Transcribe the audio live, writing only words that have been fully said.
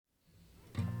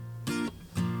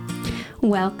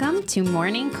Welcome to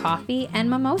Morning Coffee and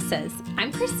Mimosas.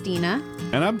 I'm Christina.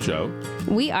 And I'm Joe.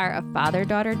 We are a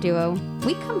father-daughter duo.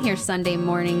 We come here Sunday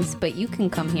mornings, but you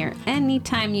can come here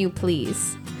anytime you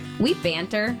please. We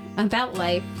banter about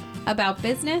life, about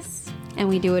business, and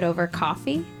we do it over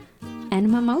coffee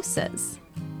and mimosas.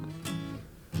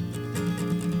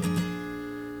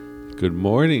 Good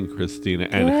morning, Christina,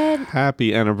 and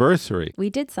happy anniversary.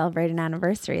 We did celebrate an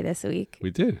anniversary this week.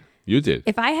 We did. You did.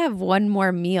 If I have one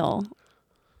more meal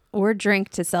or drink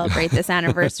to celebrate this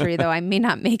anniversary, though, I may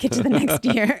not make it to the next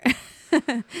year.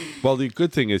 Well, the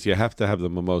good thing is you have to have the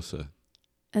mimosa.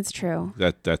 That's true.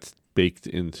 That's baked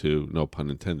into, no pun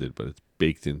intended, but it's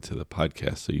baked into the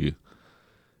podcast, so you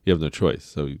have no choice.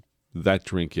 So that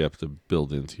drink you have to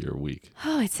build into your week.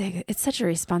 Oh, it's such a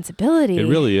responsibility. It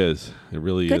really is. It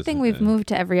really is. Good thing we've moved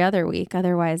to every other week.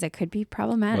 Otherwise, it could be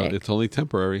problematic. Well, it's only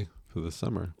temporary for the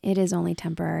summer. It is only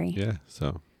temporary. Yeah,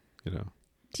 so, you know.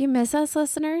 Do you miss us,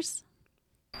 listeners?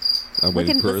 I'm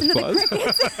waiting for a response.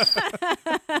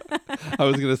 I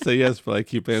was going to say yes, but I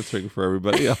keep answering for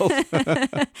everybody else.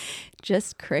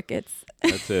 Just crickets.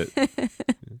 That's it.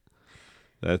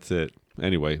 That's it.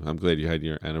 Anyway, I'm glad you had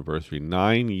your anniversary.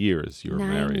 9 years you were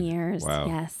married. 9 years, Wow.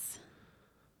 Yes.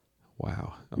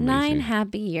 Wow. Amazing. 9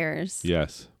 happy years.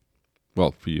 Yes.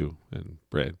 Well, for you and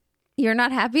Brad. You're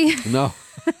not happy? No,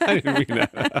 I didn't mean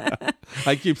that.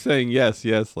 I keep saying yes,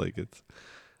 like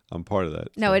I'm part of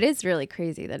that. No, so. it is really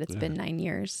crazy that it's been 9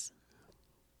 years.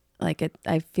 Like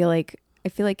I feel like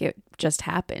it just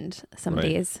happened some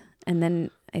days. And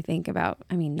then I think about,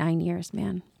 9 years,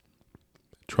 man.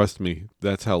 Trust me,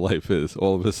 that's how life is.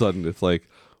 All of a sudden, it's like,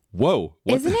 whoa.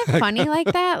 Isn't it funny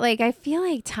like that? Like, I feel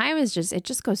like time is it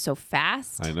just goes so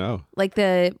fast. I know. Like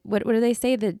what do they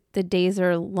say? The days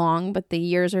are long, but the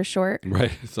years are short.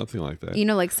 Right. Something like that. You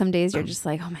know, like some days you're just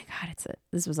like, oh my God,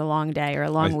 this was a long day or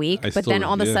a long week. I But still, then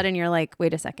all of a sudden you're like,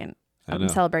 wait a second. I'm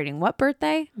celebrating what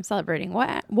birthday? I'm celebrating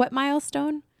what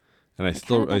milestone? And I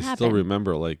still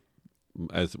remember, like,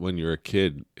 as when you're a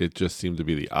kid, it just seemed to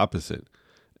be the opposite.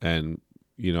 And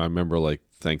you know, I remember like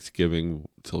Thanksgiving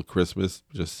till Christmas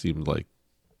just seemed like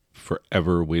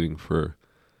forever waiting for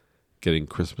getting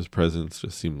Christmas presents.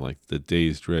 Just seemed like the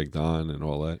days dragged on and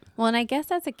all that. Well, and I guess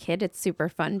as a kid, it's super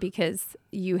fun because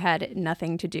you had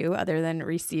nothing to do other than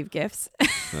receive gifts.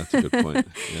 That's a good point.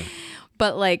 Yeah.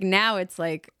 But like now it's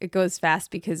like it goes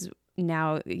fast because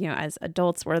now, you know, as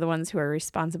adults, we're the ones who are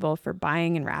responsible for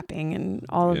buying and wrapping and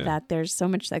all of that. There's so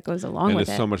much that goes along with it. And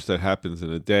there's so much that happens in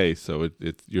a day. So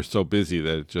you're so busy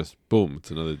that it just, boom,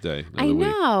 it's another day. I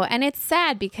know. And it's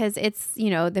sad because it's, you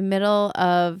know, the middle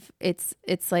of, it's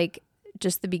like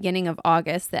just the beginning of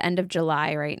August, the end of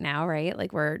July right now, right?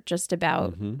 Like we're just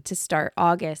about to start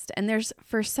August. And there's,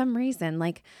 for some reason,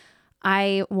 like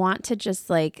I want to just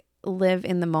like live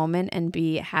in the moment and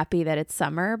be happy that it's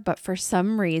summer, but for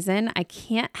some reason I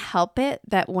can't help it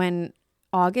that when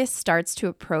August starts to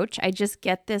approach, I just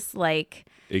get this like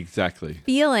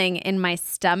feeling in my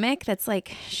stomach that's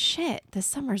like, shit, the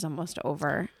summer's almost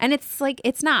over. And it's like,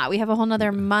 it's not. We have a whole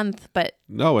nother month, but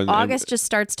August just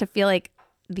starts to feel like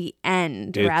the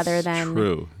end rather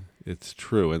than It's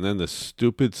true. And then the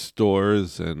stupid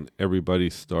stores and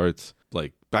everybody starts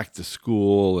like back to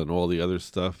school and all the other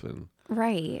stuff and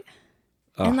right.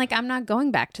 And like, I'm not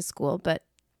going back to school, but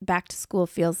back to school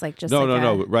feels like just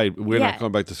no. Right. We're not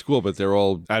going back to school, but they're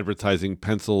all advertising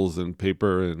pencils and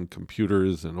paper and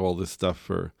computers and all this stuff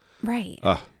for. Right.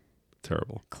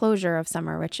 Terrible. Closure of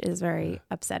summer, which is very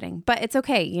upsetting. But it's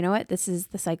okay. You know what? This is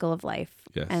the cycle of life.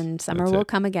 Yes, and summer will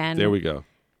come again. There we go.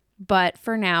 But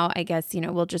for now, I guess, you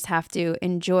know, we'll just have to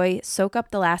soak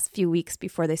up the last few weeks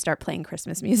before they start playing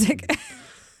Christmas music.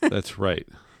 That's right.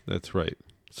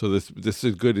 So this is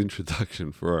a good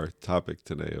introduction for our topic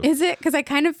today. Is it? Because I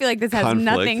kind of feel like this has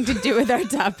nothing to do with our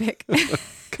topic.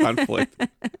 Conflict.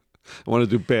 I want to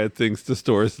do bad things to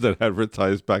stores that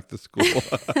advertise back to school.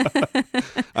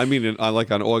 I mean, like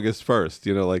on August 1st,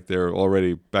 you know, like they're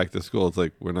already back to school. It's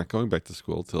like we're not going back to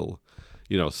school till,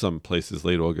 you know, some places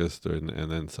late August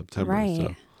and then September. Right.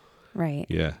 So, right.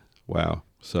 Yeah. Wow.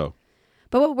 So.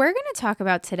 But what we're going to talk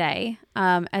about today,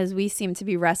 as we seem to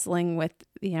be wrestling with,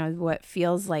 you know, what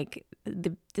feels like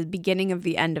the beginning of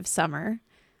the end of summer,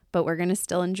 but we're going to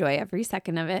still enjoy every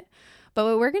second of it. But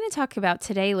what we're going to talk about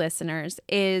today, listeners,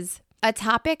 is a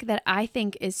topic that I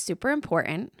think is super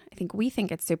important. I think we think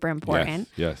it's super important.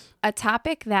 Yes. A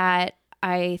topic that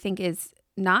I think is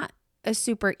not a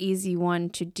super easy one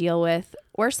to deal with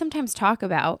or sometimes talk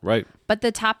about. Right. But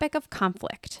the topic of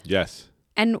conflict. Yes.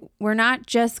 And we're not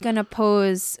just going to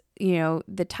pose, you know,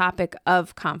 the topic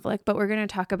of conflict, but we're going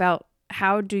to talk about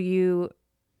how do you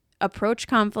approach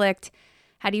conflict?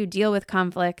 How do you deal with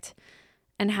conflict?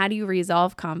 and how do you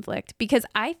resolve conflict? Because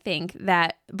I think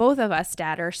that both of us,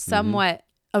 Dad, are somewhat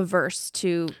averse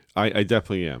to. I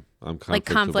definitely am. I'm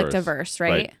conflict averse,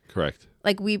 right? Correct.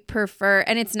 Like we prefer,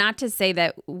 and it's not to say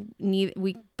that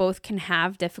we both can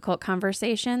have difficult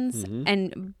conversations,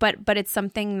 but it's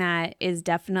something that is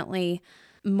definitely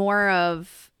more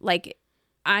of like,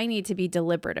 I need to be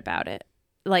deliberate about it.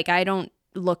 Like I don't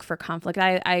look for conflict.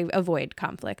 I avoid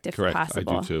conflict if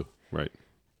possible. I do too. Right.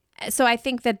 So I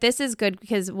think that this is good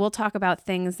because we'll talk about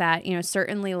things that,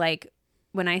 certainly like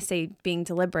when I say being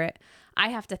deliberate, I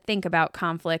have to think about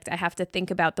conflict. I have to think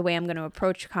about the way I'm going to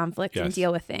approach conflict and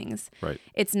deal with things. Right.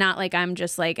 It's not like I'm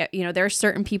just like, there are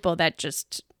certain people that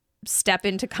just step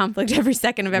into conflict every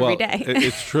second of every day.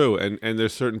 It's true. And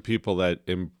there's certain people that,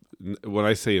 when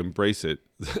I say embrace it,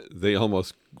 they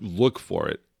almost look for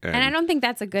it. And I don't think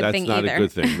that's a good thing either. That's not a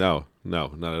good thing. No,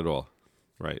 not at all.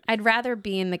 Right. I'd rather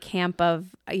be in the camp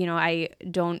of, I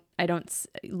don't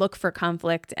look for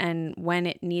conflict, and when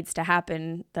it needs to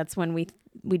happen, that's when we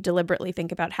deliberately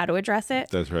think about how to address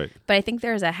it. That's right. But I think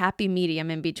there's a happy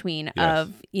medium in between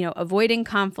of, avoiding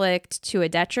conflict to a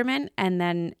detriment, and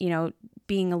then,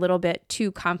 being a little bit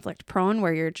too conflict prone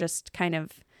where you're just kind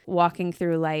of walking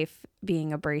through life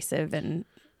being abrasive and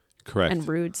correct and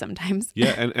rude sometimes.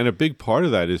 Yeah, and a big part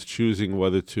of that is choosing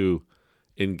whether to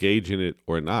engage in it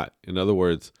or not. In other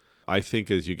words, I think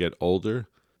as you get older,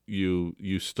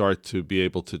 you start to be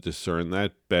able to discern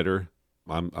that better.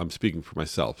 I'm speaking for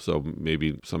myself, so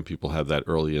maybe some people have that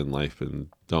early in life and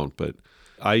don't, but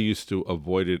I used to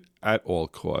avoid it at all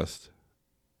costs,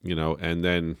 and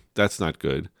then that's not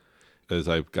good. As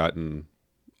I've gotten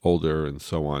older and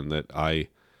so on, that I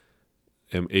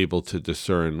am able to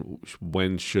discern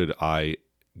when should I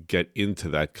get into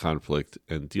that conflict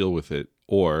and deal with it,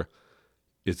 or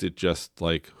is it just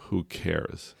like, who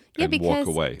cares? Yeah, and because walk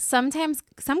away. Sometimes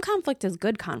some conflict is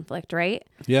good conflict, right?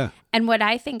 Yeah. And what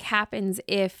I think happens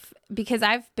because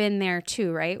I've been there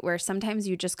too, right? Where sometimes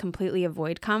you just completely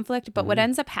avoid conflict. But what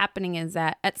ends up happening is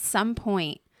that at some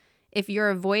point, if you're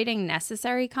avoiding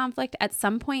necessary conflict, at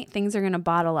some point things are going to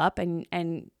bottle up and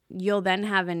you'll then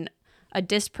have a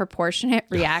disproportionate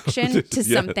reaction to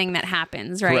something that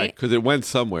happens, right? Correct, because it went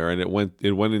somewhere and it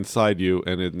went inside you,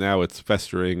 and now it's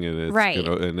festering, and it's right.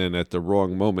 And then at the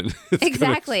wrong moment, it's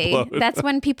exactly. That's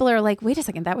when people are like, "Wait a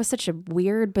second, that was such a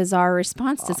weird, bizarre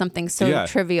response to something so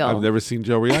trivial." I've never seen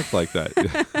Joe react like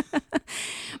that.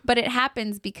 But it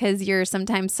happens because you're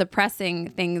sometimes suppressing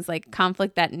things like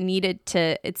conflict that needed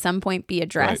to at some point be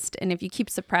addressed. Right. And if you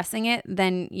keep suppressing it,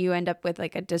 then you end up with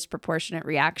like a disproportionate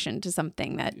reaction to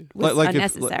something that was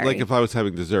unnecessary. Like if I was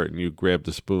having dessert and you grabbed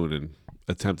a spoon and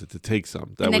attempted to take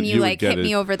some. And then you hit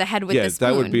me over the head with the spoon.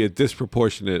 Yeah, that would be a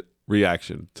disproportionate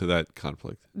reaction to that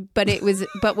conflict.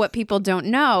 But what people don't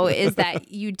know is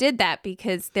that you did that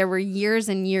because there were years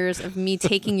and years of me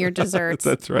taking your desserts.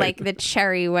 That's right. Like the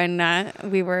cherry when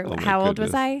we were, how old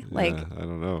was I? Like, I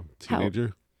don't know.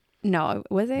 Teenager? No,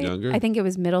 was I? Younger? I think it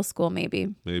was middle school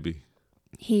maybe. Maybe.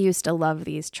 He used to love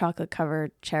these chocolate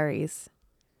covered cherries.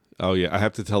 Oh yeah, I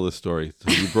have to tell this story.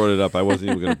 So you brought it up. I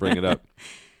wasn't even going to bring it up.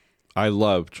 I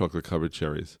love chocolate covered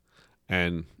cherries.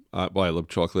 And I love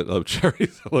chocolate. I love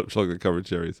cherries. I love chocolate covered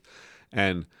cherries.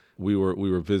 And we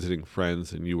were visiting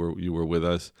friends, and you were with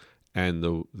us. And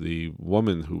the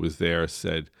woman who was there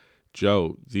said,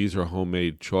 "Joe, these are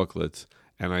homemade chocolates,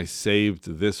 and I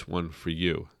saved this one for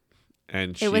you."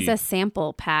 And it was a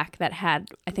sample pack that had,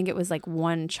 I think it was like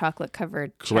one chocolate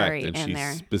covered cherry in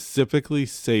there. She specifically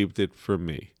saved it for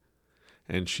me.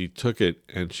 And she took it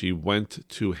and she went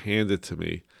to hand it to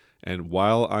me. And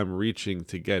while I'm reaching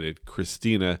to get it,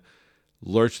 Christina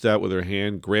lurched out with her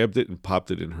hand, grabbed it, and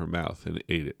popped it in her mouth and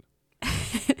ate it.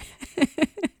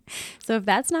 So if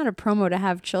that's not a promo to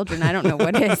have children, I don't know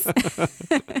what is.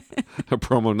 A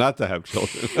promo not to have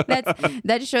children.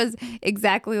 That shows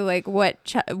exactly like what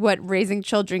raising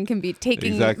children can be,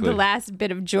 taking the last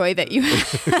bit of joy that you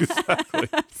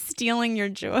have, stealing your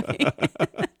joy.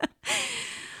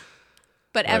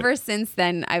 But ever since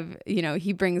then,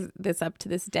 he brings this up to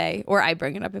this day, or I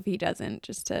bring it up if he doesn't,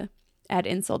 just to add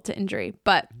insult to injury.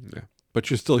 But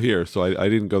you're still here, so I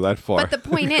didn't go that far. But the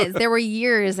point is, there were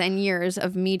years and years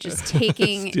of me just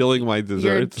taking stealing my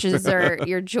desserts,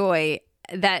 your joy.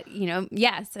 That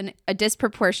yes, and a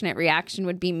disproportionate reaction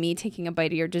would be me taking a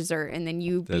bite of your dessert and then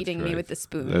you beating me with the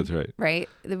spoon. That's right. Right?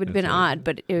 It would have been odd,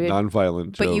 but it would,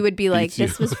 nonviolent. But you would be like,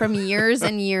 this was from years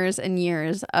and years and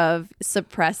years of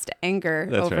suppressed anger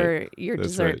over your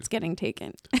desserts getting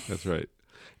taken. That's right.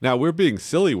 Now we're being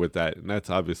silly with that, and that's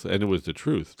obviously, and it was the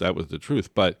truth. That was the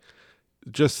truth. But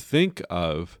just think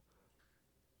of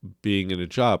being in a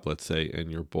job, let's say,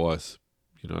 and your boss,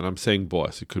 and I'm saying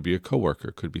boss, it could be a coworker,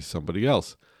 it could be somebody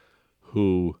else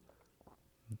who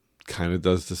kind of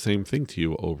does the same thing to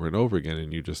you over and over again,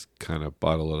 and you just kind of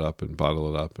bottle it up and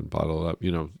bottle it up and bottle it up.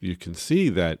 You can see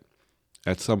that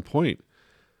at some point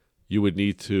you would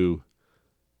need to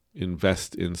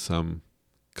invest in some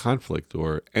conflict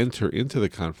or enter into the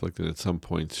conflict and at some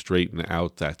point straighten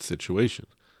out that situation.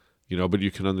 But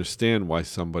you can understand why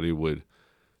somebody would,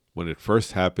 when it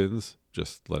first happens,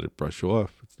 just let it brush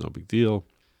off. It's no big deal.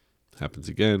 Happens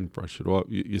again, brush it off.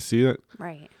 You see that?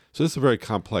 Right. So this is a very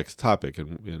complex topic,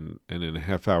 and in a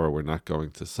half hour, we're not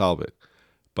going to solve it.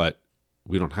 But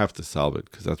we don't have to solve it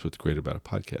because that's what's great about a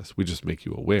podcast. We just make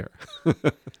you aware.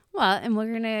 Well, and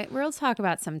we'll talk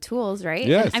about some tools, right?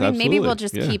 Yes, and, absolutely. Maybe we'll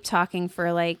just keep talking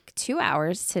for like 2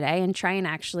 hours today and try and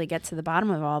actually get to the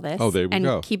bottom of all this. Oh, there we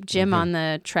go. And keep Jim on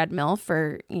the treadmill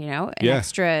for, an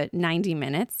extra 90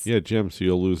 minutes. Yeah, Jim, so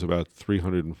you'll lose about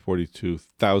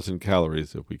 342,000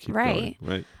 calories if we keep going.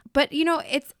 Right. But,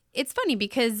 it's funny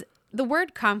because the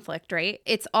word conflict, right?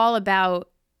 It's all about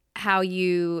how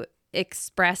you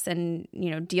express and,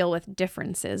 deal with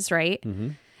differences, right? Mm-hmm.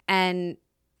 And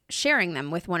sharing them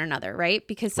with one another, right?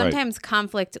 Because sometimes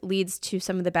conflict leads to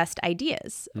some of the best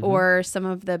ideas or some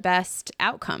of the best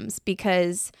outcomes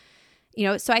because,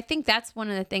 so I think that's one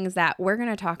of the things that we're going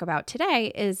to talk about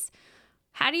today is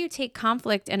how do you take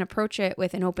conflict and approach it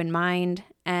with an open mind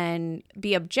and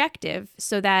be objective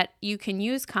so that you can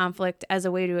use conflict as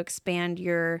a way to expand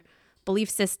your belief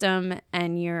system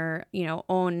and your,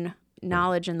 own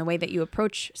knowledge in the way that you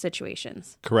approach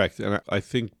situations. Correct. And I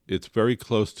think it's very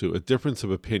close to a difference of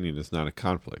opinion is not a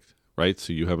conflict, right?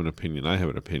 So you have an opinion, I have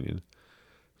an opinion.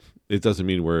 It doesn't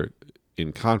mean we're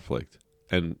in conflict.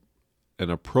 And an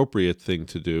appropriate thing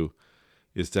to do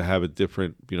is to have a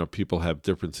different, people have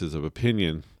differences of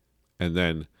opinion and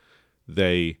then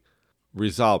they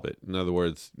resolve it. In other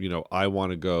words, I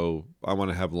want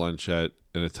to have lunch at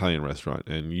an Italian restaurant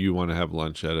and you want to have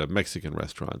lunch at a Mexican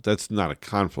restaurant. That's not a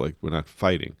conflict. We're not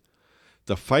fighting.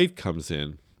 The fight comes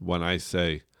in when I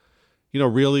say,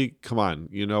 really, come on,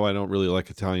 I don't really like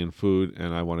Italian food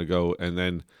and I want to go. And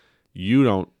then you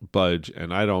don't budge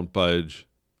and I don't budge.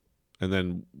 And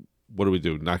then what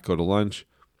do? Not go to lunch?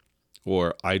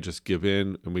 Or I just give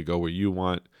in and we go where you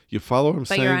want. You follow what I'm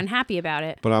saying? But you're unhappy about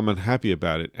it. But I'm unhappy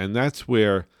about it. And that's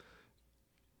where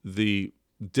the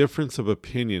difference of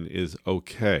opinion is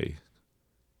okay.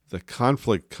 The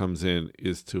conflict comes in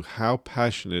is to how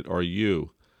passionate are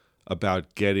you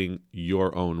about getting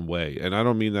your own way. And I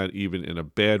don't mean that even in a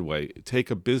bad way.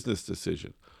 Take a business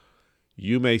decision.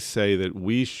 You may say that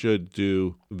we should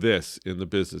do this in the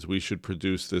business. We should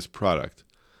produce this product.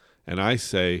 And I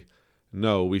say,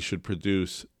 no, we should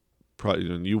produce,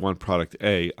 you want product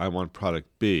A, I want product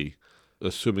B,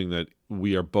 assuming that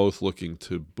we are both looking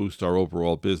to boost our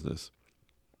overall business.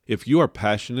 If you are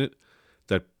passionate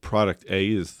that product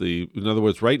A is in other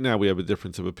words, right now we have a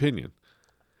difference of opinion,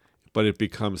 but it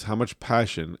becomes how much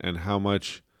passion and how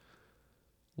much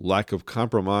lack of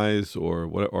compromise or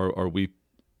what are we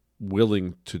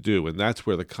willing to do? And that's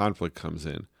where the conflict comes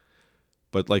in.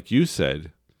 But like you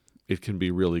said, it can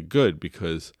be really good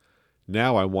because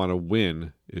now I want to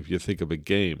win. If you think of a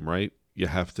game, right? You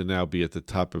have to now be at the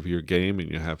top of your game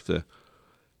and you have to,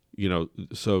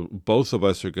 so both of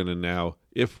us are going to now,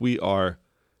 if we are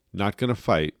not going to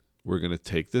fight, we're going to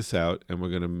take this out and we're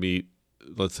going to meet,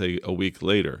 let's say a week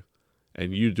later,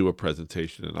 and you do a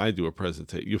presentation and I do a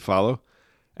presentation. You follow?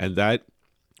 And that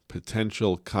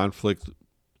potential conflict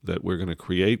that we're going to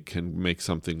create can make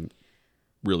something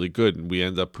really good. And we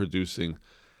end up producing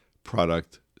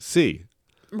product C.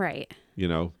 Right.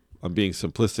 I'm being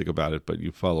simplistic about it, but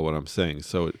you follow what I'm saying.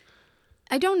 So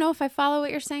I don't know if I follow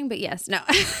what you're saying, but yes, no.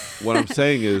 What I'm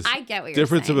saying is I get what you're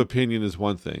difference saying. of opinion is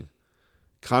one thing.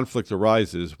 Conflict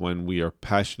arises when we are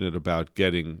passionate about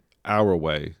getting our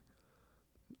way.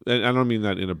 And I don't mean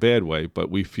that in a bad way, but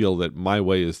we feel that my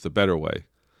way is the better way.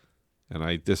 And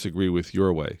I disagree with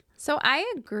your way. So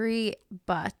I agree,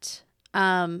 but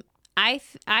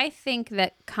I think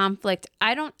that conflict,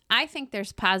 I think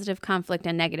there's positive conflict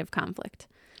and negative conflict.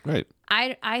 Right.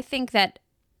 I think that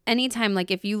anytime,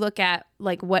 like if you look at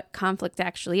like what conflict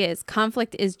actually is,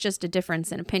 conflict is just a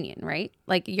difference in opinion, right?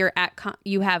 Like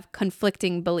you have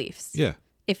conflicting beliefs. Yeah.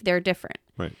 If they're different.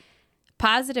 Right.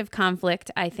 Positive conflict,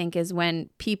 I think, is when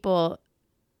people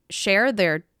share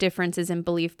their differences in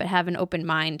belief but have an open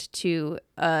mind to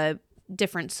a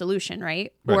different solution,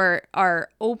 right? Or are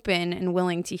open and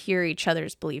willing to hear each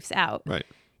other's beliefs out. Right.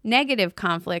 Negative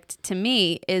conflict, to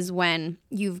me, is when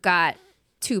you've got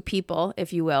two people,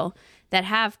 if you will, that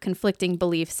have conflicting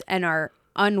beliefs and are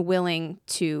unwilling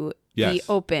to be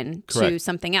open to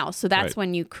something else. So that's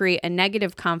when you create a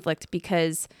negative conflict,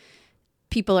 because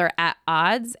people are at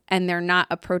odds and they're not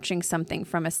approaching something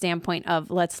from a standpoint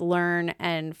of let's learn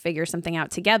and figure something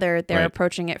out together. They're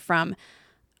approaching it from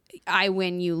I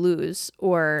win, you lose,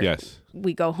 or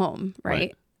we go home,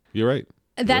 right? You're right.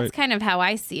 That's kind of how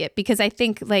I see it, because I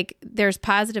think like there's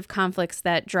positive conflicts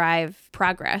that drive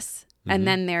progress. And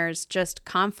then there's just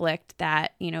conflict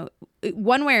that, you know,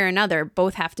 one way or another,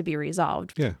 both have to be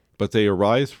resolved. Yeah. But they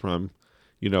arise from,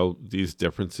 you know, these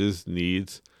differences,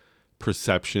 needs,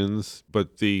 perceptions. But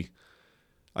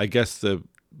I guess the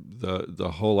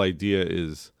whole idea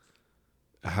is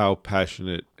how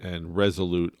passionate and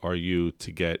resolute are you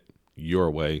to get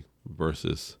your way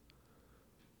versus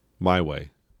my way?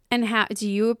 And how do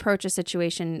you approach a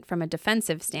situation from a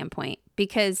defensive standpoint?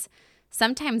 Because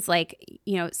sometimes, like,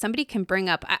 you know, somebody can bring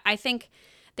up, I think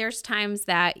there's times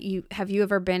that have you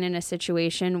ever been in a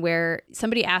situation where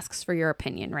somebody asks for your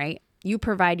opinion, right? You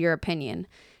provide your opinion,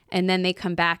 and then they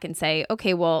come back and say,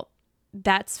 okay, well,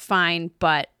 that's fine,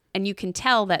 and you can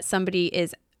tell that somebody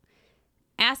is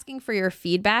asking for your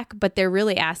feedback, but they're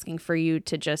really asking for you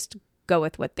to just go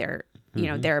with what their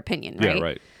opinion, right? Yeah,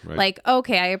 right. Like,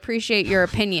 okay, I appreciate your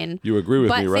opinion. You agree with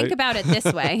me, right? But think about it this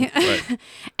way.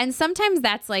 And sometimes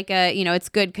that's like it's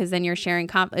good because then you're sharing,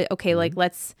 like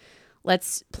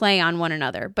let's play on one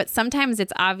another. But sometimes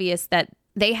it's obvious that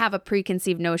they have a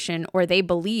preconceived notion, or they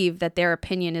believe that their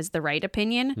opinion is the right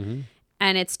opinion.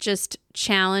 And it's just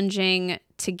challenging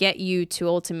to get you to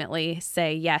ultimately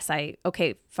say, yes,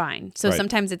 okay, fine. So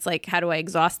sometimes it's like, how do I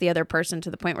exhaust the other person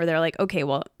to the point where they're like, okay,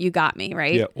 well, you got me,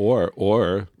 right? Yeah,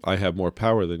 or I have more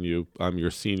power than you. I'm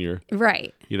your senior.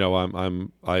 Right. You know,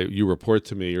 you report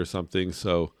to me or something.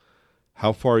 So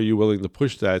how far are you willing to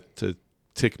push that to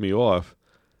tick me off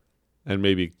and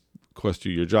maybe cost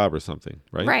you your job or something,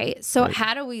 right? Right. So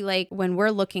how do we, like, when we're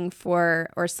looking for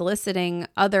or soliciting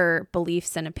other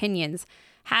beliefs and opinions,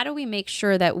 how do we make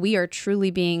sure that we are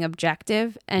truly being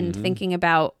objective and thinking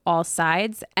about all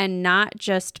sides and not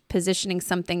just positioning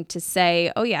something to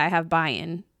say, oh yeah, I have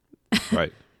buy-in?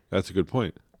 Right. That's a good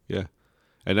point. Yeah.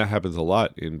 And that happens a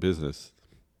lot in business.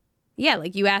 Yeah,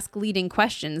 like you ask leading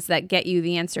questions that get you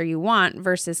the answer you want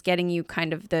versus getting you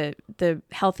kind of the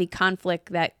healthy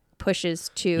conflict that pushes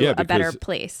to a better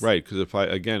place. Right, because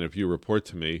if you report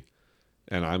to me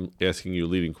and I'm asking you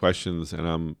leading questions and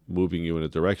I'm moving you in a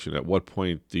direction, at what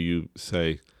point do you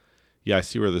say, yeah, I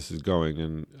see where this is going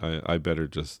and I better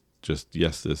just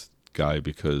yes this guy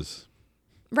because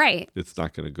it's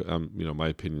not going to go, my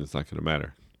opinion is not going to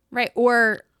matter. Right,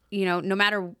 or, no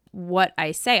matter what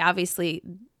I say, obviously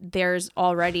there's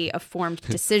already a formed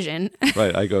decision.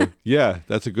 Right. I go, yeah,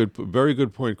 that's very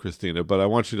good point, Christina, but I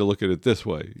want you to look at it this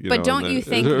way. But don't you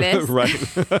think this? Right.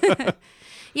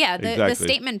 Yeah. Exactly. The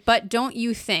statement, but don't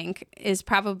you think, is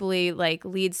probably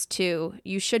leads to,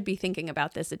 you should be thinking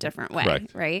about this a different way.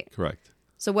 Correct. Right? Correct.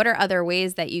 So what are other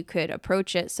ways that you could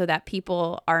approach it so that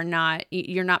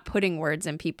you're not putting words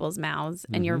in people's mouths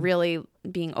and you're really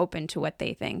being open to what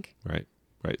they think? Right.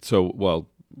 Right. So,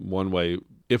 one way,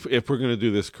 if we're going to do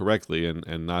this correctly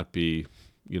and not be,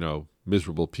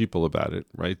 miserable people about it,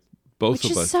 right? Both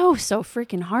of us. Which is so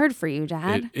freaking hard for you,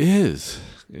 Dad. It is.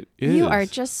 You are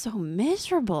just so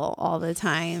miserable all the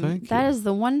time. Thank you. That is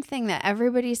the one thing that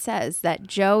everybody says, that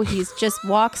Joe, he's just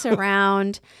walks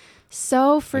around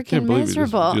so freaking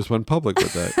miserable. You just went public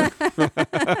with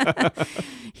that.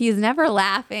 He's never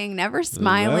laughing, never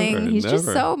smiling. He's just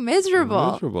so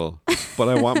miserable. But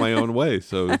I want my own way,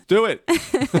 so do it.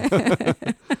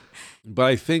 But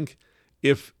I think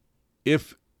if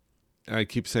I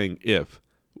keep saying if,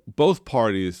 both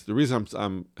parties, the reason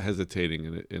I'm hesitating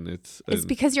in it, and it's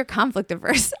because you're conflict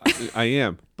averse. I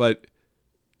am, but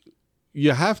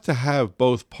you have to have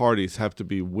both parties have to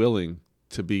be willing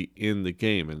to be in the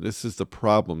game, and this is the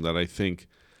problem that I think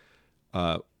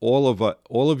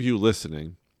all of you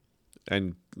listening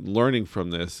and learning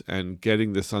from this and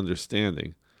getting this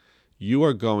understanding, you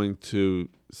are going to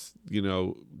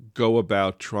go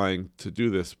about trying to do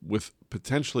this with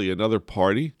potentially another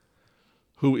party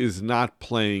who is not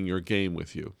playing your game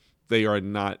with you. They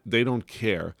don't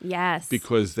care. Yes.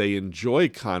 Because they enjoy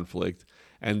conflict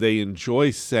and they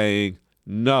enjoy saying,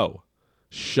 no,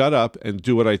 shut up and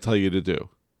do what I tell you to do.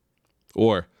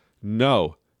 Or,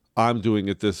 no, I'm doing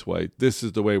it this way. This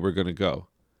is the way we're going to go.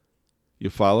 You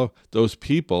follow? Those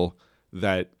people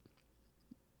that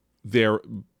they're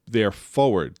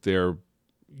forward, they're,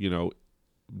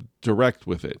 direct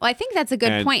with it. Well, I think that's a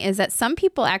good point, is that some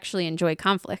people actually enjoy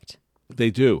conflict. They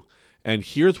do. And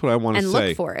here's what I want to say. And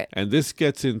look for it. And this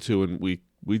gets into, and we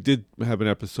did have an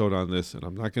episode on this, and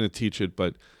I'm not going to teach it,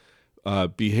 but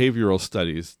behavioral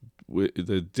studies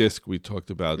the DISC we talked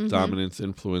about, dominance,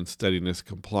 influence, steadiness,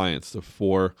 compliance, the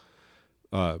 4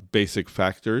 basic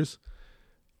factors.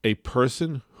 A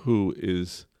person who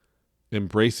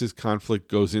embraces conflict,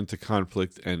 goes into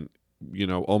conflict, and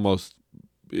almost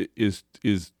is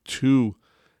too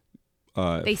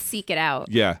they seek it out.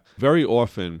 Yeah, very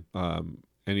often.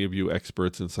 Any of you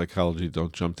experts in psychology,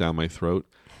 don't jump down my throat,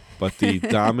 but the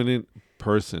dominant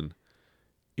person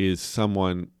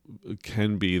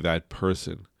can be that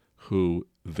person who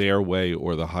their way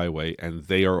or the highway, and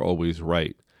they are always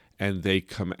right, and they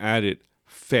come at it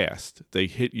fast. They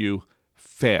hit you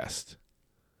fast.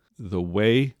 The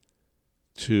way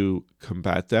to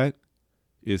combat that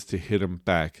is to hit them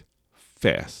back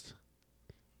fast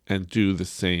and do the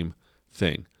same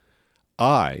thing.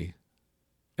 I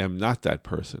am not that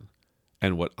person.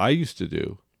 And what I used to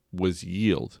do was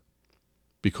yield,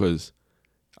 because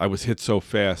I was hit so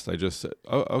fast. I just said,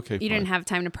 oh, okay, You didn't have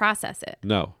time to process it.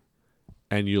 No.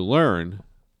 And you learn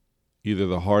either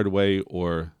the hard way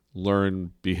or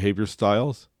learn behavior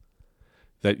styles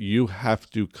that you have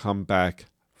to come back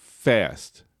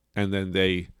fast. And then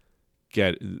they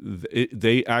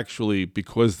actually,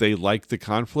 because they like the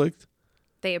conflict,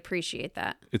 they appreciate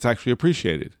that. It's actually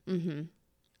appreciated. Mm-hmm.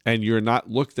 And you're not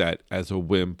looked at as a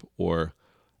wimp or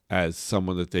as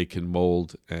someone that they can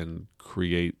mold and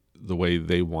create the way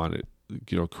they want it.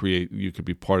 You could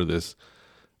be part of this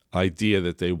idea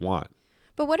that they want.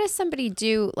 But what does somebody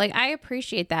do? Like, I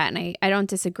appreciate that, and I don't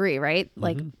disagree, right?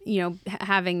 Like,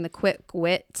 having the quick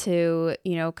wit to,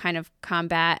 kind of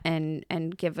combat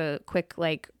and give a quick,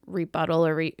 like, rebuttal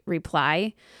or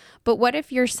reply. But what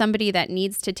if you're somebody that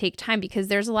needs to take time? Because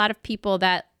there's a lot of people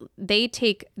that they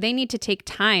need to take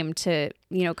time to,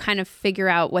 kind of figure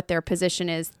out what their position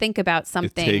is, think about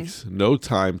something. It takes no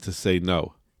time to say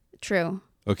no. True.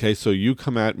 Okay, so you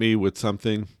come at me with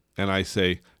something, and I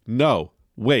say, no.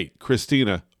 Wait,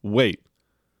 Christina, wait.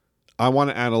 I want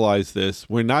to analyze this.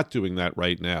 We're not doing that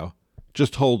right now.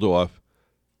 Just hold off,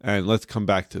 and let's come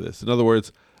back to this. In other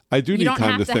words, I do need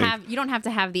time to think. You don't have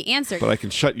to have the answer. But I can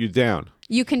shut you down.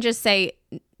 You can just say,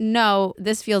 no,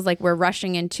 this feels like we're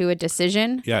rushing into a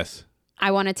decision. Yes.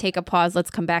 I want to take a pause. Let's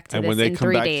come back to this in 3 days. And when they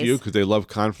come back to you, because they love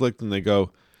conflict, and they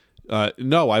go,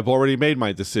 no, I've already made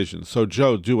my decision. So,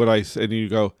 Joe, do what I say. And you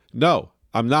go, no,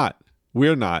 I'm not.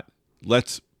 We're not.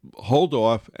 Let's hold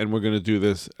off, and we're going to do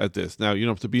this at this. Now, you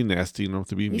don't have to be nasty. You don't have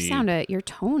to be mean. Your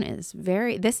tone is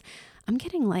very, I'm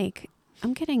getting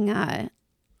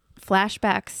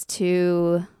flashbacks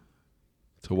to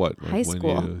what? High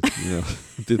school. When you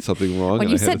did something wrong. When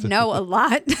you said no a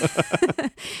lot.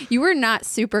 You were not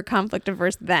super conflict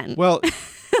averse then. Well,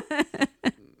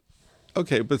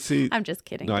 okay, but see. I'm just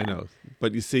kidding. No, I know.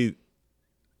 But you see,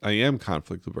 I am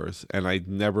conflict averse, and I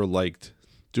never liked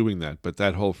doing that. But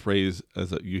that whole phrase,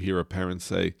 you hear a parent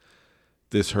say,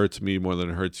 this hurts me more than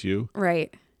it hurts you.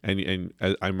 Right. And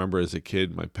I remember as a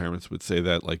kid, my parents would say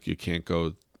that, like, you can't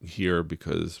go here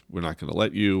because we're not going to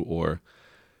let you,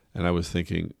 and I was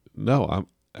thinking, no,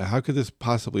 how could this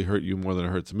possibly hurt you more than it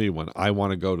hurts me when I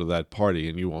want to go to that party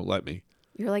and you won't let me?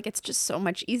 You're like, it's just so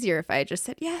much easier if I just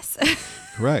said yes.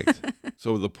 Correct.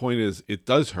 So the point is, it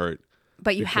does hurt.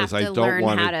 But you have to learn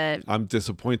how to. I'm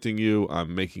disappointing you.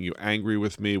 I'm making you angry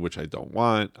with me, which I don't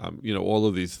want. All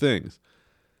of these things.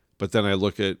 But then I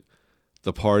look at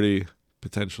the party,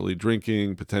 potentially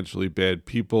drinking, potentially bad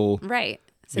people. Right.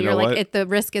 So you're like, if the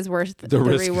risk is worth the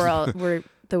reward.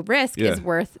 The risk is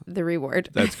worth the reward.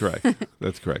 That's correct.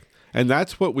 That's correct. And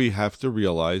that's what we have to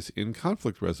realize in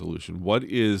conflict resolution.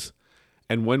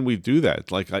 And when we do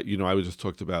that, like I was just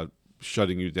talked about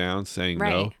shutting you down, saying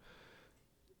no.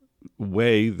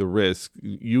 Weigh the risk.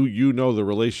 You know the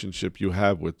relationship you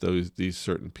have with these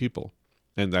certain people,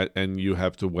 and you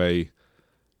have to weigh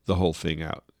the whole thing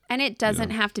out. And it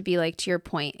doesn't have to be, like, to your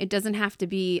point, it doesn't have to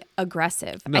be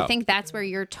aggressive. No. I think that's where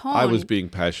your tone. I was being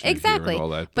passionate exactly, and all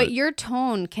that, but your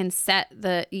tone can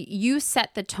you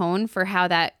set the tone for how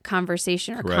that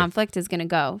conversation or conflict is going to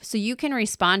go. So you can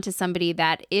respond to somebody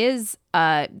that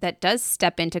does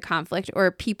step into conflict,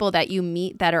 or people that you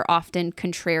meet that are often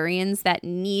contrarians that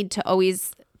need to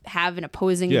always have an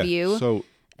opposing view.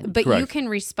 But you can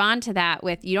respond to that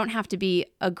with, you don't have to be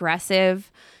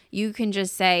aggressive. You can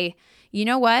just say, you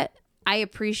know what? I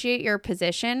appreciate your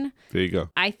position. There you go.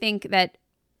 I think that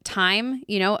time,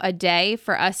 a day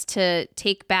for us to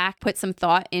put some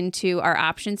thought into our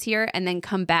options here, and then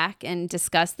come back and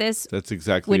discuss this. That's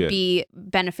exactly would be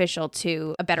beneficial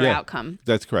to a better outcome.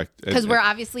 That's correct. Because we're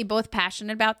obviously both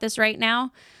passionate about this right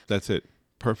now. That's it.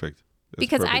 Perfect.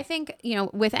 Because perfect. I think,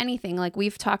 with anything, like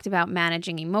we've talked about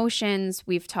managing emotions,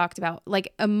 we've talked about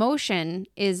like emotion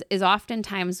is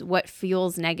oftentimes what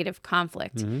fuels negative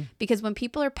conflict. Mm-hmm. Because when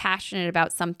people are passionate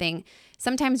about something,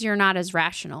 sometimes you're not as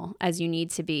rational as you need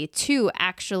to be to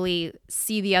actually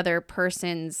see the other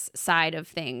person's side of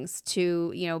things,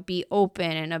 to, be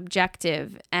open and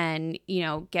objective and,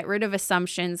 get rid of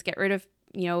assumptions, get rid of,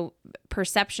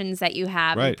 perceptions that you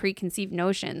have and preconceived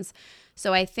notions.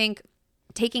 So I think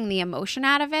taking the emotion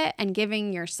out of it and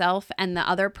giving yourself and the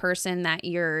other person that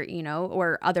you're,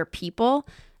 or other people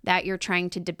that you're trying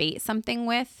to debate something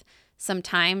with some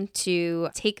time to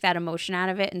take that emotion out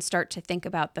of it and start to think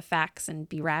about the facts and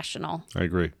be rational. I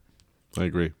agree.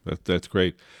 That's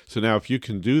great. So now if you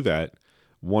can do that,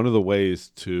 one of the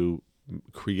ways to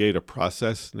create a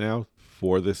process now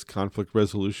for this conflict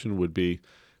resolution would be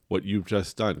what you've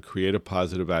just done, create a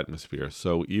positive atmosphere.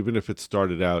 So even if it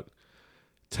started out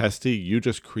testy, you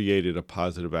just created a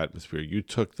positive atmosphere. You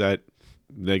took that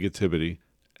negativity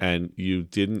and you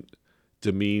didn't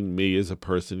demean me as a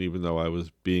person, even though I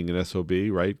was being an SOB,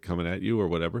 right, coming at you or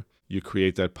whatever. You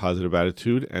create that positive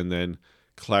attitude and then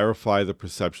clarify the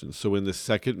perception. So in the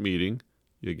second meeting,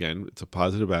 again, it's a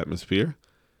positive atmosphere.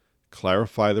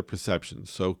 Clarify the perception.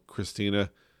 So Christina,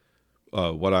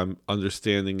 what I'm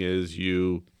understanding is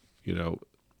you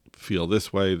feel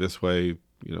this way,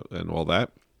 and all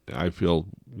that. I feel,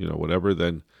 whatever,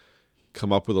 then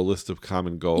come up with a list of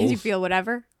common goals. You feel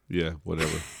whatever? Yeah,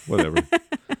 whatever.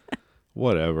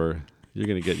 Whatever. You're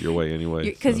going to get your way anyway.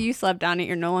 Because you slept on it.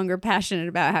 You're no longer passionate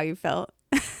about how you felt.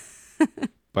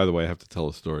 By the way, I have to tell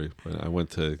a story. When I went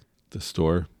to the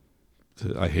store,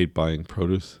 I hate buying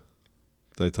produce.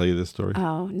 Did I tell you this story?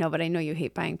 Oh, no, but I know you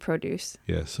hate buying produce.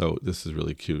 Yeah, so this is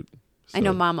really cute. So, I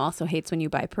know Mom also hates when you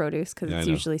buy produce because it's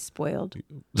usually spoiled.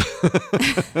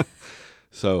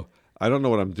 So I don't know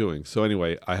what I'm doing. So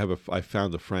anyway, I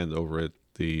found a friend over at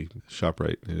the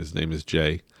ShopRite, and his name is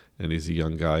Jay, and he's a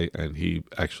young guy, and he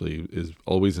actually is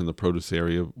always in the produce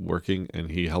area working,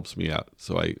 and he helps me out.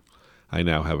 So I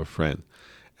now have a friend,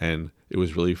 and it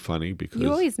was really funny because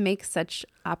you always make such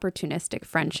opportunistic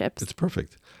friendships. It's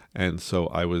perfect. And so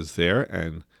I was there,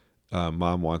 and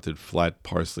Mom wanted flat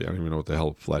parsley. I don't even know what the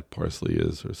hell flat parsley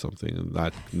is or something,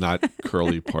 and not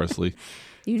curly parsley.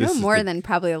 You know more than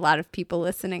probably a lot of people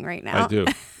listening right now. I do.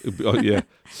 Oh, yeah.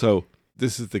 So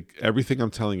this is everything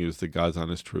I'm telling you is the God's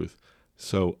honest truth.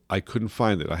 So I couldn't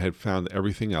find it. I had found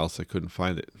everything else. I couldn't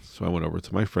find it. So I went over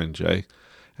to my friend Jay,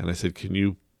 and I said, "Can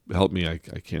you help me? I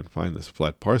can't find this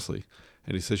flat parsley."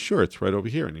 And he says, "Sure, it's right over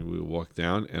here." And we walk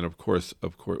down, and of course,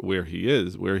 where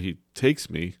he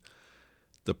takes me,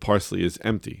 the parsley is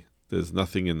empty. There's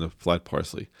nothing in the flat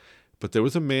parsley. But there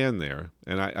was a man there,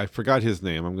 and I forgot his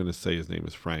name. I'm going to say his name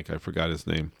is Frank. I forgot his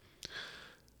name.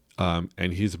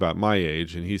 And he's about my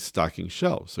age, and he's stocking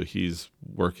shelves. So he's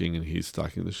working, and he's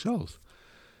stocking the shelves.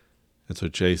 And so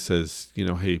Jay says,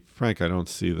 "Hey, Frank, I don't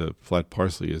see the flat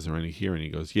parsley. Is there any here?" And he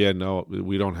goes, "Yeah, no,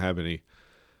 we don't have any.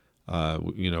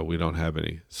 We don't have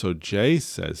any." So Jay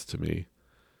says to me,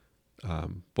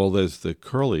 "Well, there's the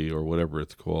curly or whatever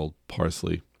it's called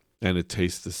parsley, and it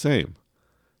tastes the same."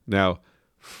 Now,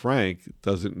 Frank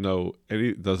doesn't know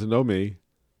me,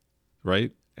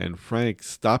 right? And Frank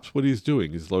stops what he's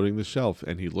doing. He's loading the shelf,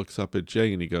 and he looks up at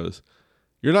Jay, and he goes,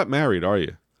 "You're not married, are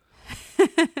you?"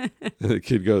 And the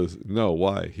kid goes, "No,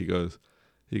 why?" He goes,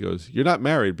 "You're not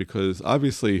married because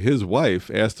obviously his wife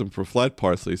asked him for flat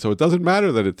parsley, so it doesn't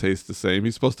matter that it tastes the same.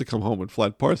 He's supposed to come home with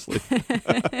flat parsley."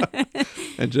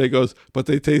 And Jay goes, "But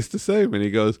they taste the same." And he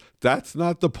goes, "That's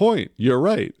not the point. You're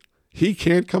right. He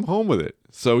can't come home with it.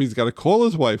 So he's got to call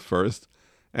his wife first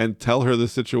and tell her the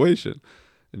situation."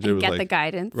 And Jay was get like, the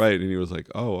guidance. Right. And he was like,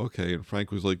 "Oh, okay." And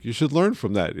Frank was like, "You should learn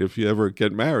from that. If you ever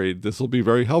get married, this will be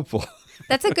very helpful."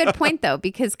 That's a good point, though,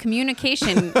 because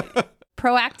communication,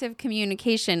 proactive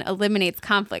communication eliminates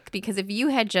conflict. Because if you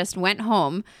had just went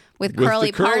home with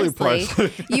curly parsley,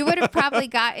 you would have probably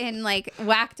gotten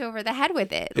whacked over the head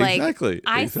with it. Exactly.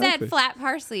 I said flat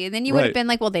parsley, and then you would have been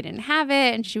like, "Well, they didn't have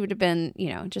it," and she would have been,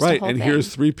 just a whole and thing.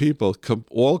 Here's three people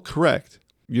all correct.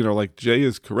 Jay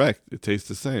is correct. It tastes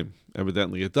the same.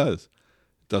 Evidently, it does.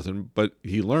 It doesn't, but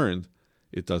he learned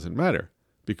it doesn't matter.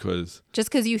 Because just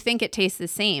because you think it tastes the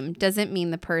same doesn't mean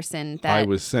the person that I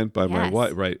was sent by my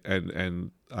wife, right?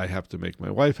 And I have to make my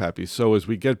wife happy. So as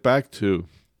we get back to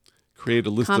create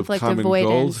a list of common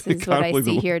goals, is what I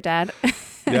see here, Dad.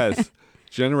 Yes,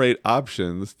 generate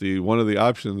options. One of the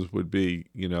options would be,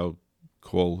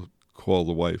 call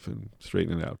the wife and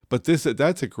straighten it out. But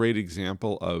that's a great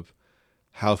example of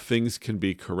how things can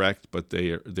be correct, but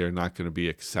they're not going to be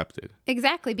accepted.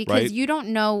 Exactly, because right? you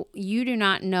do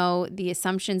not know the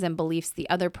assumptions and beliefs the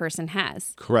other person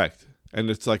has. Correct. And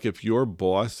it's like if your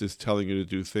boss is telling you to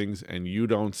do things and you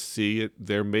don't see it,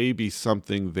 there may be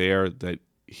something there that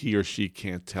he or she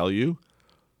can't tell you.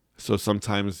 So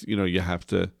sometimes, you have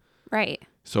to. Right.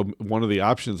 So one of the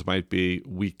options might be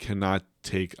we cannot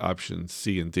take options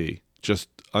C and D. Just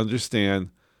understand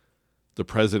the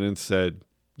president said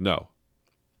no.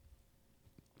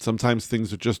 Sometimes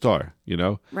things just are,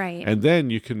 Right. And then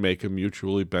you can make a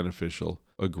mutually beneficial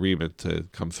agreement to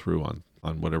come through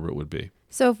on whatever it would be.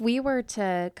 So if we were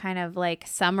to kind of like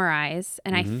summarize,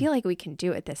 and I feel like we can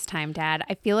do it this time, Dad.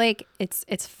 I feel like it's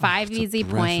 5 easy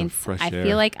points. I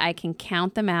feel like I can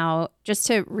count them out. Just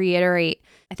to reiterate,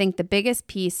 I think the biggest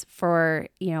piece for,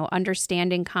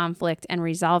 understanding conflict and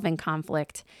resolving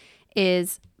conflict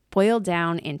is boiled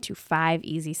down into 5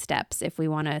 easy steps if we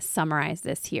want to summarize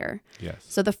this here. Yes.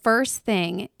 So the first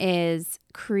thing is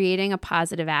creating a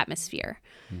positive atmosphere.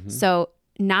 So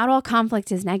not all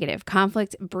conflict is negative.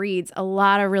 Conflict breeds a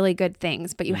lot of really good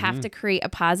things, but you have to create a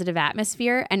positive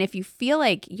atmosphere. And if you feel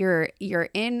like you're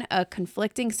in a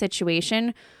conflicting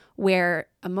situation where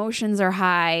emotions are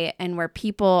high and where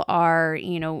people are,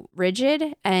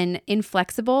 rigid and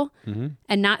inflexible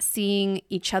and not seeing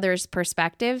each other's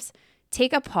perspectives,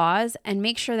 take a pause and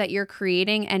make sure that you're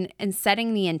creating and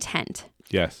setting the intent.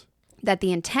 Yes. That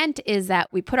the intent is that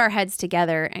we put our heads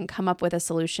together and come up with a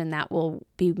solution that will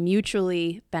be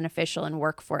mutually beneficial and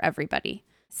work for everybody.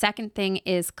 Second thing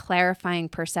is clarifying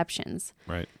perceptions.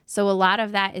 Right. So a lot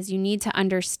of that is you need to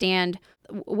understand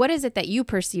what is it that you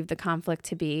perceive the conflict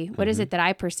to be? What is it that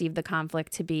I perceive the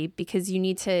conflict to be? Because you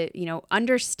need to,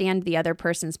 understand the other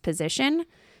person's position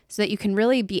so that you can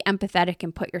really be empathetic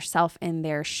and put yourself in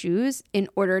their shoes in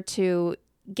order to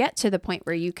get to the point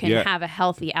where you can have a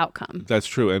healthy outcome. That's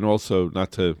true. And also,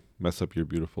 not to mess up your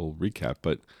beautiful recap,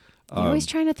 but you're always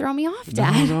trying to throw me off,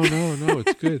 Dad. No,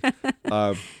 it's good.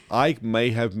 I may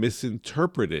have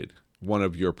misinterpreted one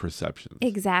of your perceptions.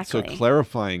 Exactly. So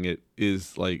clarifying it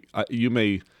is like, you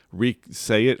may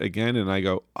say it again and I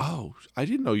go, oh, I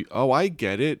didn't know you. Oh, I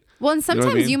get it. Well, and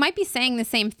sometimes you might be saying the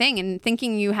same thing and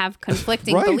thinking you have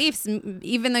conflicting beliefs,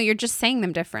 even though you're just saying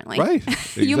them differently. Right.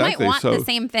 Exactly. You might want the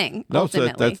same thing,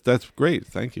 ultimately. So that's great.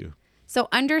 Thank you. So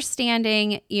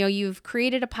understanding, you've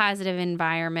created a positive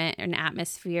environment and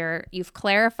atmosphere. You've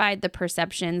clarified the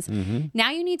perceptions.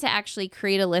 Now you need to actually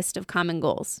create a list of common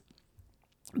goals.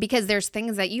 Because there's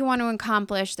things that you want to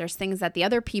accomplish. There's things that the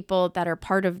other people that are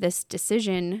part of this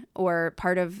decision or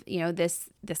part of, this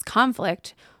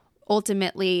conflict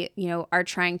ultimately, are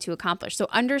trying to accomplish. So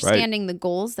understanding the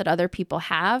goals that other people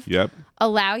have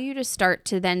allow you to start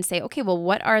to then say, okay, well,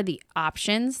 what are the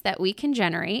options that we can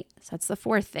generate? So that's the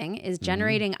fourth thing, is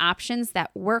generating options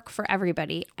that work for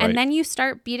everybody. And then you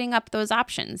start beating up those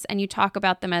options and you talk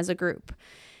about them as a group.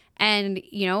 And,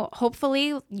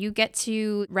 hopefully you get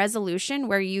to resolution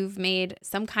where you've made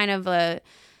some kind of an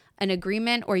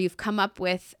agreement or you've come up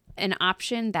with an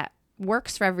option that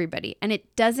works for everybody. And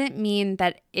it doesn't mean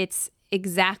that it's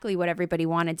exactly what everybody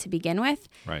wanted to begin with.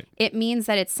 Right. It means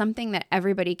that it's something that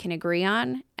everybody can agree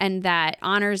on and that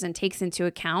honors and takes into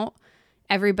account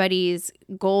everybody's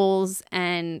goals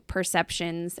and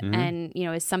perceptions and,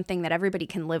 is something that everybody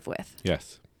can live with.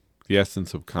 Yes. The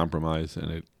essence of compromise, and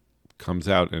it comes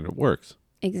out and it works.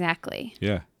 Exactly.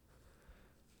 Yeah.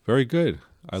 Very good.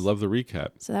 I love the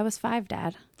recap. So that was 5,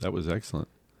 Dad. That was excellent.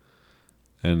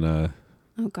 And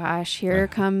oh gosh, here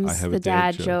comes the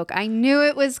dad joke. I knew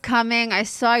it was coming. I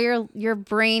saw your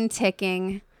brain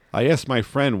ticking. I asked my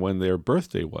friend when their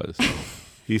birthday was.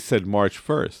 He said March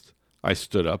 1st. I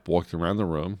stood up, walked around the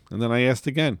room, and then I asked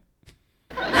again.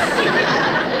 What?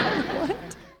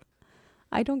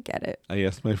 I don't get it. I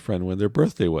asked my friend when their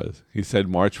birthday was. He said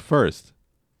March 1st.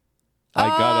 I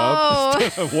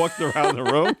got up, walked around the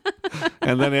room,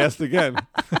 and then asked again.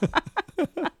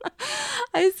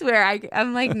 I swear,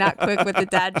 I'm like not quick with the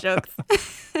dad jokes.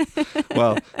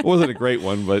 Well, it wasn't a great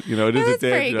one, but it is a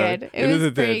dad joke. Good. It is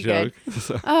a dad joke.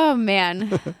 So. Oh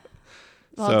man.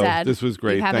 Well, so Dad, this was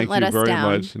great. Thank you very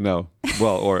much. No,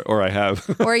 well, or I have.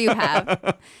 Or you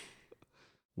have.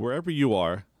 Wherever you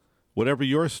are, whatever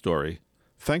your story,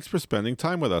 thanks for spending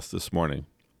time with us this morning.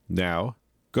 Now,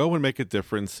 go and make a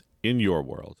difference in your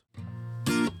world.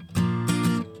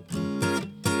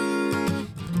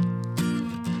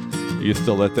 Are you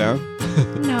still let down?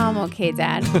 No, I'm okay,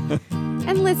 Dad.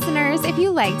 And listeners, if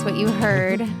you liked what you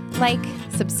heard,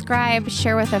 subscribe,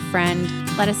 share with a friend.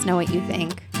 Let us know what you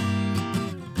think.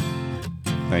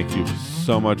 Thank you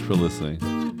so much for listening.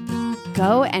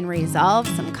 go and resolve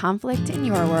some conflict in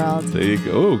your world. There you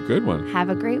go. Oh, good one. Have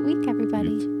a great week,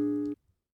 everybody.